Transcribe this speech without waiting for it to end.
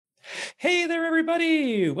Hey there,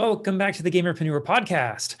 everybody. Welcome back to the Gamerpreneur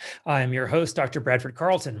podcast. I'm your host, Dr. Bradford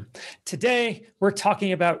Carlton. Today, we're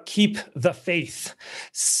talking about keep the faith.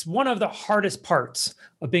 One of the hardest parts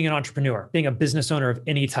of being an entrepreneur, being a business owner of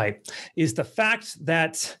any type, is the fact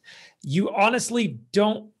that you honestly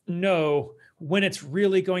don't know when it's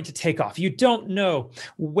really going to take off. You don't know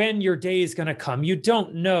when your day is going to come. You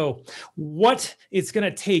don't know what it's going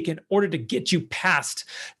to take in order to get you past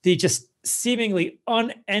the just seemingly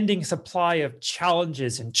unending supply of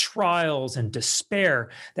challenges and trials and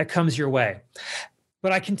despair that comes your way.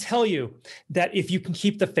 But I can tell you that if you can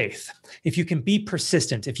keep the faith, if you can be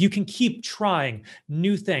persistent, if you can keep trying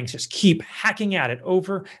new things, just keep hacking at it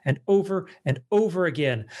over and over and over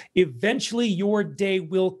again, eventually your day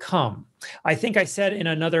will come. I think I said in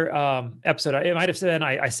another episode, it might have said,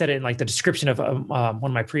 I said it in like the description of one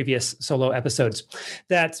of my previous solo episodes,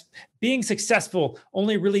 that being successful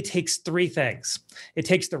only really takes three things. It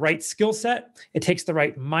takes the right skill set, it takes the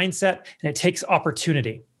right mindset, and it takes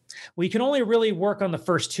opportunity. Well, you can only really work on the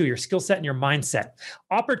first two, your skill set and your mindset.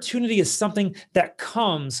 Opportunity is something that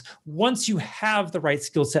comes once you have the right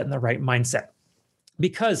skill set and the right mindset.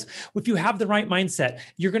 Because if you have the right mindset,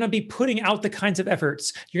 you're going to be putting out the kinds of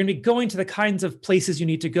efforts, you're going to be going to the kinds of places you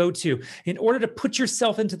need to go to in order to put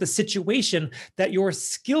yourself into the situation that your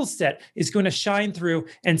skill set is going to shine through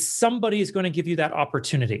and somebody is going to give you that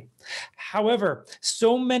opportunity. However,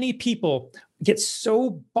 so many people get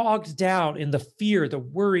so bogged down in the fear, the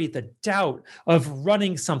worry, the doubt of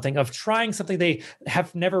running something, of trying something they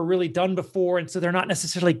have never really done before. And so they're not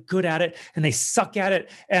necessarily good at it and they suck at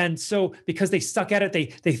it. And so because they suck at it,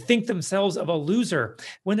 they think themselves of a loser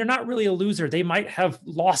when they're not really a loser. They might have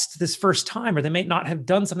lost this first time, or they may not have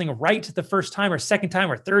done something right the first time or second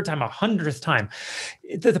time or third time, 100th time.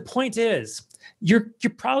 The point is, you're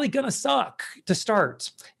probably going to suck to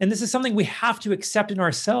start. And this is something we have to accept in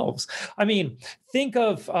ourselves. I mean, think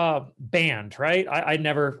of band, right? I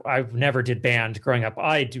never did band growing up.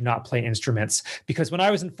 I do not play instruments because when I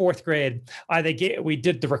was in fourth grade, we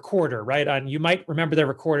did the recorder, right? And you might remember the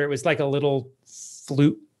recorder. It was like a little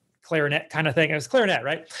flute, clarinet kind of thing. It was clarinet,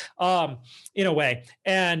 right? In a way.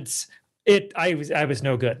 And I was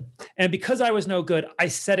no good. And because I was no good, I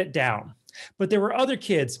set it down. But there were other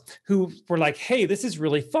kids who were like, hey, this is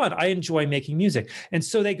really fun. I enjoy making music. And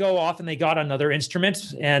so they go off and they got another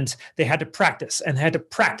instrument and they had to practice and they had to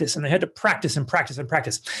practice and they had to practice and practice and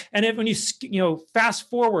practice. And when you fast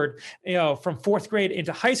forward, from fourth grade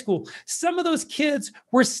into high school, some of those kids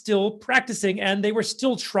were still practicing and they were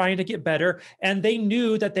still trying to get better. And they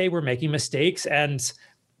knew that they were making mistakes, and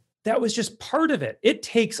that was just part of it. It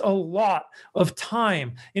takes a lot of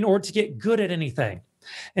time in order to get good at anything.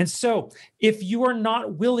 And so if you are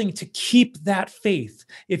not willing to keep that faith,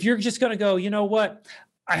 if you're just going to go, you know what,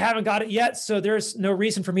 I haven't got it yet, so there's no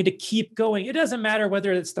reason for me to keep going. It doesn't matter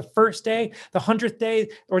whether it's the first day, the 100th day,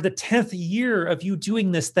 or the 10th year of you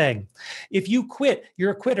doing this thing. If you quit,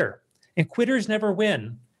 you're a quitter, and quitters never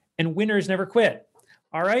win, and winners never quit.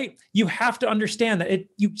 All right. You have to understand that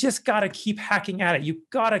you just got to keep hacking at it. You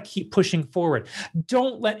got to keep pushing forward.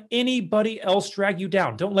 Don't let anybody else drag you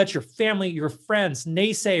down. Don't let your family, your friends,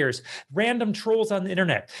 naysayers, random trolls on the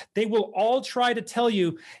internet. They will all try to tell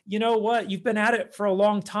you, you know what, you've been at it for a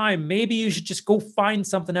long time. Maybe you should just go find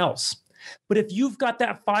something else. But if you've got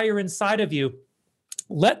that fire inside of you,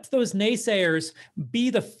 let those naysayers be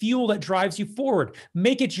the fuel that drives you forward.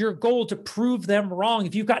 Make it your goal to prove them wrong.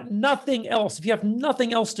 If you've got nothing else, if you have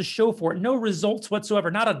nothing else to show for it, no results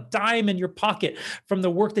whatsoever, not a dime in your pocket from the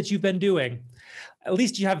work that you've been doing, at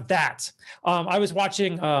least you have that. I was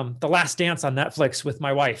watching The Last Dance on Netflix with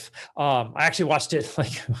my wife. I actually watched it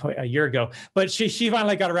like a year ago, but she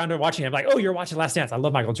finally got around to watching it. I'm like, oh, you're watching Last Dance. I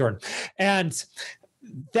love Michael Jordan. And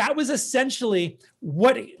that was essentially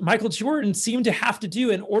what Michael Jordan seemed to have to do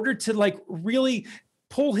in order to like really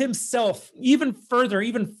pull himself even further,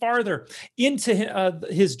 even farther into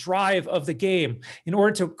his drive of the game in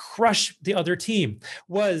order to crush the other team.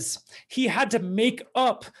 Was he had to make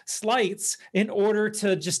up slights in order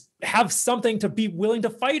to just have something to be willing to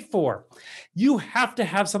fight for. You have to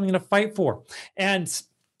have something to fight for. And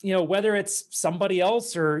whether it's somebody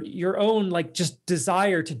else or your own, like just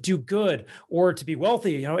desire to do good or to be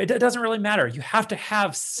wealthy, it doesn't really matter. You have to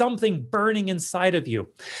have something burning inside of you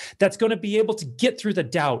that's going to be able to get through the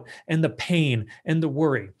doubt and the pain and the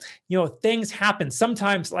worry. Things happen.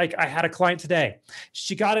 Sometimes, like I had a client today,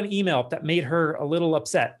 she got an email that made her a little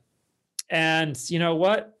upset. And you know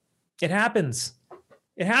what? It happens.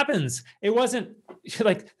 It happens. It wasn't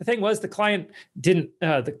like the thing was the client didn't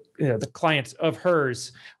the client of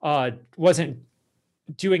hers wasn't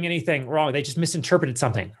doing anything wrong. They just misinterpreted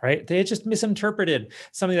something, right? They had just misinterpreted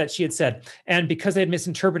something that she had said. And because they had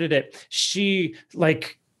misinterpreted it, she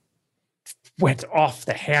like went off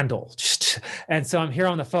the handle. And so I'm here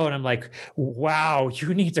on the phone. I'm like, wow,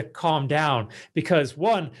 you need to calm down, because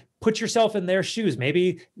one, put yourself in their shoes.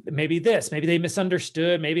 Maybe they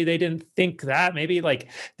misunderstood. Maybe they didn't think that. Maybe like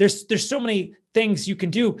there's so many things you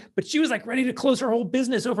can do, but she was like ready to close her whole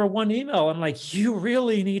business over one email. I'm like, you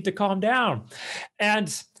really need to calm down.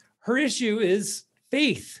 And her issue is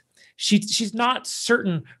faith. She's not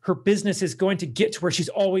certain her business is going to get to where she's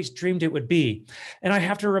always dreamed it would be. And I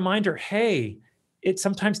have to remind her, hey, it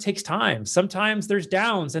sometimes takes time. Sometimes there's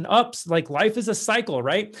downs and ups. Like life is a cycle,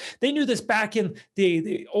 right? They knew this back in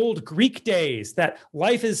the old Greek days, that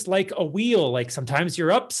life is like a wheel. Like sometimes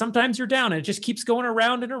you're up, sometimes you're down, and it just keeps going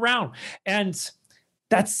around and around. And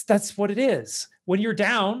that's what it is. When you're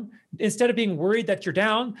down, instead of being worried that you're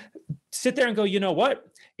down, sit there and go, you know what?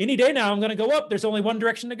 Any day now, I'm going to go up. There's only one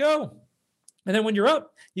direction to go. And then when you're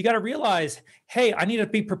up, you got to realize, hey, I need to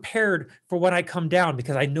be prepared for when I come down,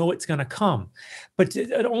 because I know it's going to come. But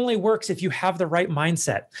it only works if you have the right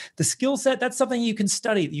mindset. The skill set, that's something you can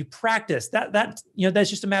study, you practice. That's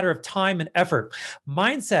just a matter of time and effort.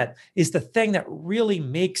 Mindset is the thing that really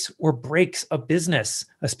makes or breaks a business,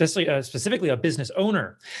 especially specifically a business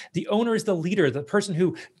owner. The owner is the leader, the person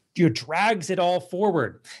who drags it all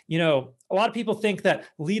forward. A lot of people think that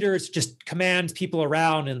leaders just command people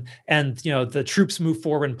around and the troops move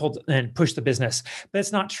forward and push the business. But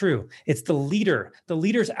it's not true. It's the leader. The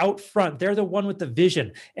leader's out front. They're the one with the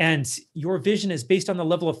vision. And your vision is based on the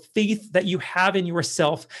level of faith that you have in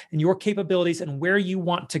yourself and your capabilities and where you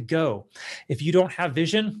want to go. If you don't have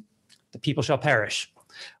vision, the people shall perish.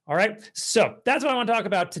 All right. So that's what I want to talk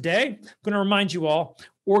about today. I'm going to remind you all,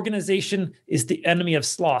 organization is the enemy of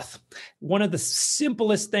sloth. One of the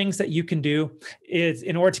simplest things that you can do is,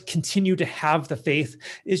 in order to continue to have the faith,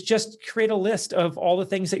 is just create a list of all the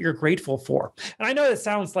things that you're grateful for. And I know that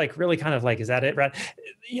sounds like really kind of like, is that it, Brad?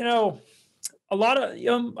 A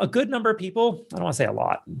good number of people, I don't want to say a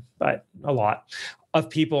lot, but a lot of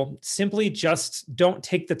people simply just don't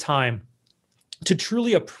take the time to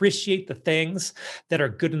truly appreciate the things that are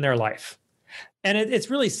good in their life. And it's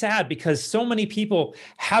really sad, because so many people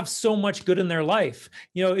have so much good in their life.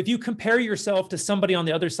 If you compare yourself to somebody on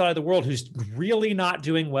the other side of the world who's really not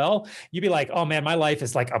doing well, you'd be like, oh man, my life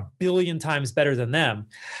is like 1,000,000,000 times better than them.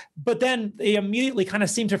 But then they immediately kind of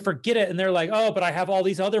seem to forget it. And they're like, oh, but I have all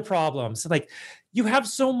these other problems. Like, you have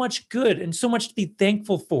so much good and so much to be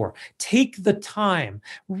thankful for. Take the time,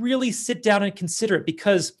 really sit down and consider it,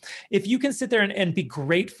 because if you can sit there and be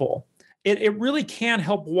grateful, it really can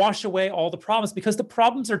help wash away all the problems, because the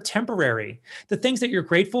problems are temporary. The things that you're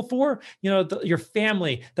grateful for, your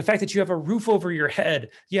family, the fact that you have a roof over your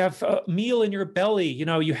head, you have a meal in your belly,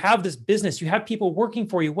 you have this business, you have people working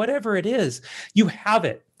for you, whatever it is, you have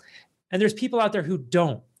it. And there's people out there who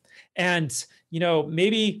don't. And,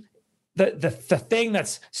 maybe the thing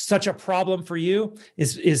that's such a problem for you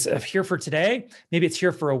is here for today. Maybe it's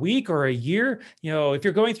here for a week or a year. If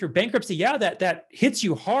you're going through bankruptcy, that hits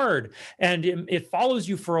you hard and it follows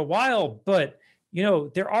you for a while, but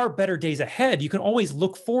there are better days ahead. You can always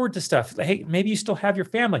look forward to stuff. Hey, maybe you still have your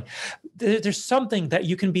family. There's something that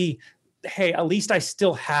you can be, hey, at least I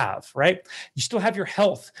still have, right? You still have your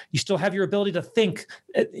health. You still have your ability to think.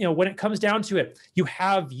 When it comes down to it, you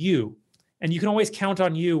have you. And you can always count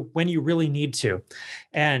on you when you really need to.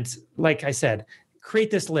 And like I said, create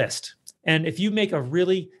this list. And if you make a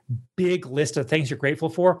really big list of things you're grateful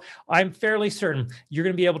for, I'm fairly certain you're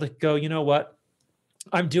going to be able to go, you know what?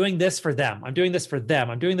 I'm doing this for them. I'm doing this for them.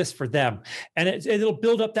 I'm doing this for them. And it'll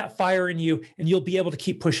build up that fire in you, and you'll be able to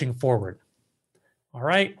keep pushing forward. All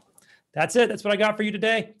right. That's it. That's what I got for you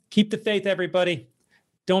today. Keep the faith, everybody.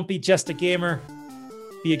 Don't be just a gamer.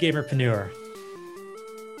 Be a gamerpreneur.